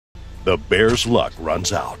the bear's luck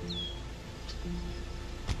runs out.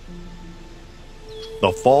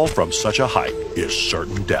 The fall from such a height is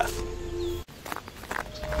certain death.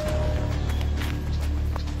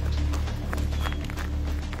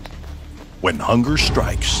 When hunger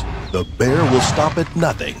strikes, the bear will stop at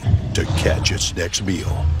nothing to catch its next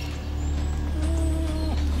meal.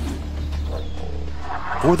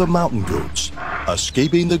 For the mountain goats,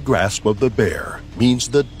 escaping the grasp of the bear means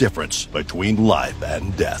the difference between life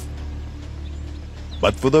and death.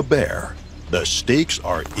 But for the bear, the stakes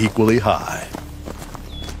are equally high.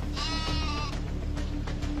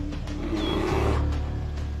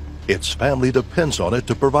 Its family depends on it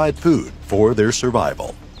to provide food for their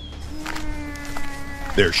survival.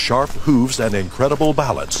 Their sharp hooves and incredible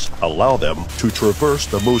balance allow them to traverse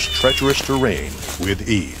the most treacherous terrain with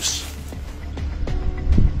ease.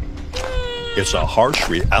 It's a harsh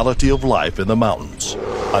reality of life in the mountains,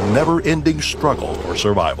 a never-ending struggle for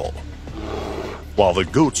survival. While the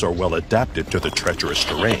goats are well adapted to the treacherous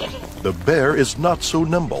terrain, the bear is not so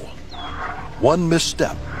nimble. One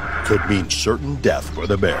misstep could mean certain death for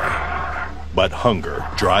the bear, but hunger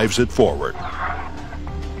drives it forward.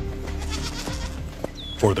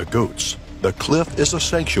 For the goats, the cliff is a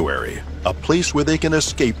sanctuary, a place where they can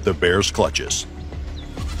escape the bear's clutches.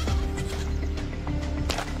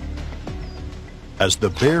 As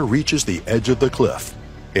the bear reaches the edge of the cliff,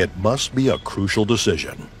 it must be a crucial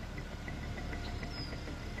decision.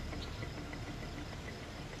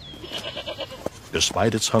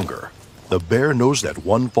 Despite its hunger, the bear knows that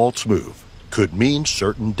one false move could mean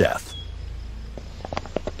certain death.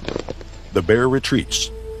 The bear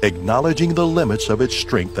retreats, acknowledging the limits of its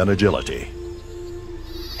strength and agility.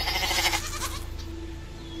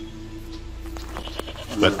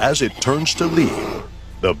 But as it turns to leave,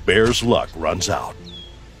 the bear's luck runs out.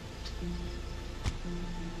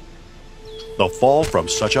 The fall from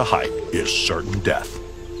such a height is certain death.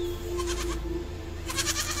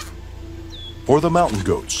 For the mountain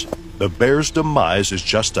goats, the bear's demise is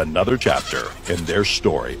just another chapter in their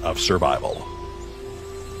story of survival.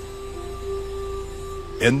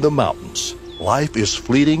 In the mountains, life is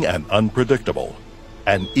fleeting and unpredictable,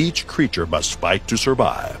 and each creature must fight to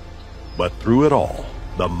survive. But through it all,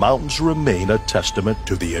 the mountains remain a testament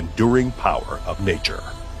to the enduring power of nature.